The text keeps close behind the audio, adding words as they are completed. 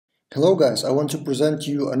Hello guys, I want to present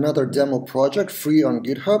you another demo project free on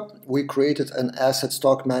GitHub. We created an asset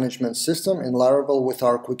stock management system in Laravel with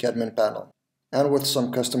our QuickAdminPanel and with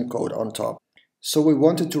some custom code on top. So we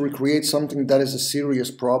wanted to recreate something that is a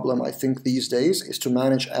serious problem, I think, these days, is to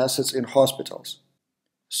manage assets in hospitals.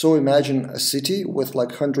 So imagine a city with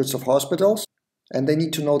like hundreds of hospitals, and they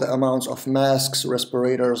need to know the amounts of masks,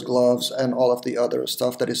 respirators, gloves, and all of the other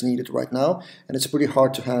stuff that is needed right now, and it's pretty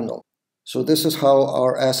hard to handle. So this is how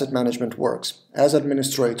our asset management works. As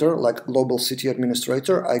administrator, like global city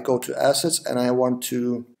administrator, I go to assets and I want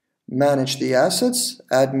to manage the assets,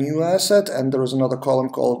 add new asset, and there is another column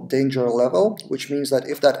called danger level, which means that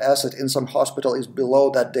if that asset in some hospital is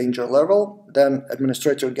below that danger level, then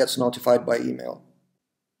administrator gets notified by email.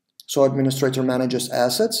 So administrator manages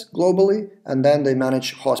assets globally, and then they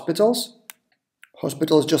manage hospitals.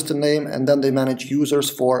 Hospital is just a name, and then they manage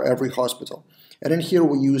users for every hospital. And in here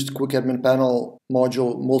we used QuickAdminPanel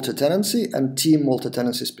module multi-tenancy and team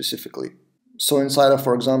multi-tenancy specifically. So inside of,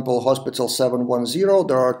 for example, hospital 710,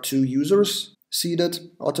 there are two users seated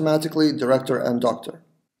automatically, director and doctor.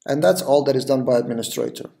 And that's all that is done by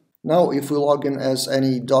administrator. Now, if we log in as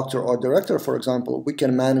any doctor or director, for example, we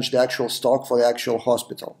can manage the actual stock for the actual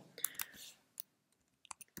hospital.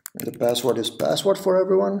 The password is password for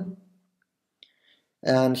everyone.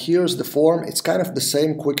 And here's the form. It's kind of the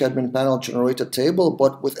same QuickAdminPanel generated table,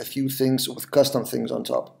 but with a few things, with custom things on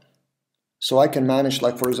top. So I can manage,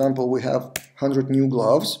 like for example, we have 100 new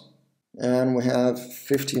gloves, and we have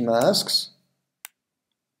 50 masks,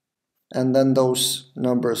 and then those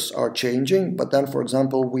numbers are changing. But then, for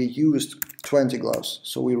example, we used 20 gloves,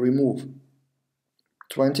 so we remove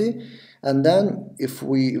 20, and then if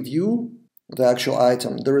we view the actual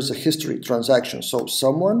item, there is a history transaction. So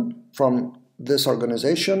someone from this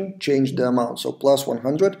organization changed the amount, so plus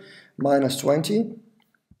 100, minus 20,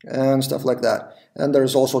 and stuff like that. And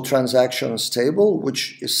there's also transactions table,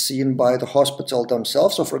 which is seen by the hospital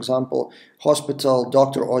themselves. So for example, hospital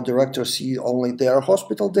doctor or director see only their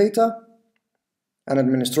hospital data, and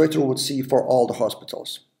administrator would see for all the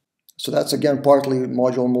hospitals. So that's again partly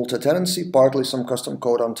module multi-tenancy, partly some custom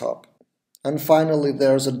code on top. And finally,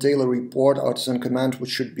 there's a daily report artisan command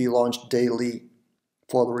which should be launched daily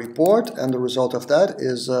for the report, and the result of that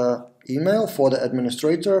is an email for the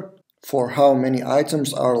administrator for how many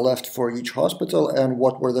items are left for each hospital and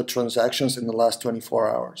what were the transactions in the last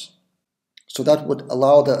 24 hours. So that would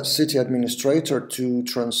allow the city administrator to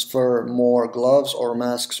transfer more gloves or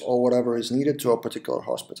masks or whatever is needed to a particular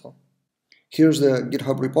hospital. Here's the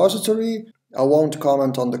GitHub repository. I won't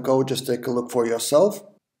comment on the code, just take a look for yourself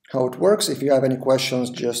how it works. If you have any questions,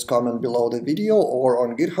 just comment below the video or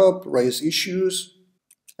on GitHub, raise issues.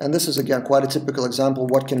 And this is again quite a typical example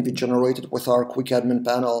what can be generated with our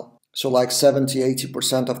QuickAdminPanel. So like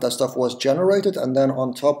 70–80% of that stuff was generated, and then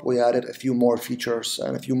on top we added a few more features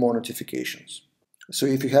and a few more notifications. So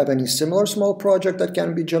if you have any similar small project that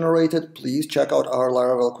can be generated, please check out our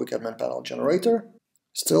Laravel QuickAdminPanel generator.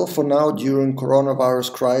 Still, for now, during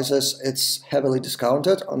coronavirus crisis, it's heavily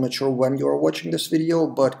discounted. I'm not sure when you're watching this video,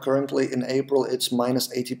 but currently in April it's minus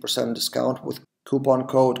 80% discount with coupon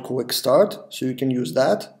code QuickStart, so you can use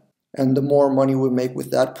that. And the more money we make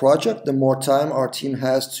with that project, the more time our team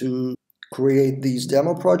has to create these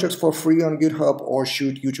demo projects for free on GitHub or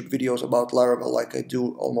shoot YouTube videos about Laravel like I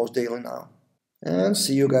do almost daily now. And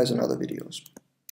see you guys in other videos.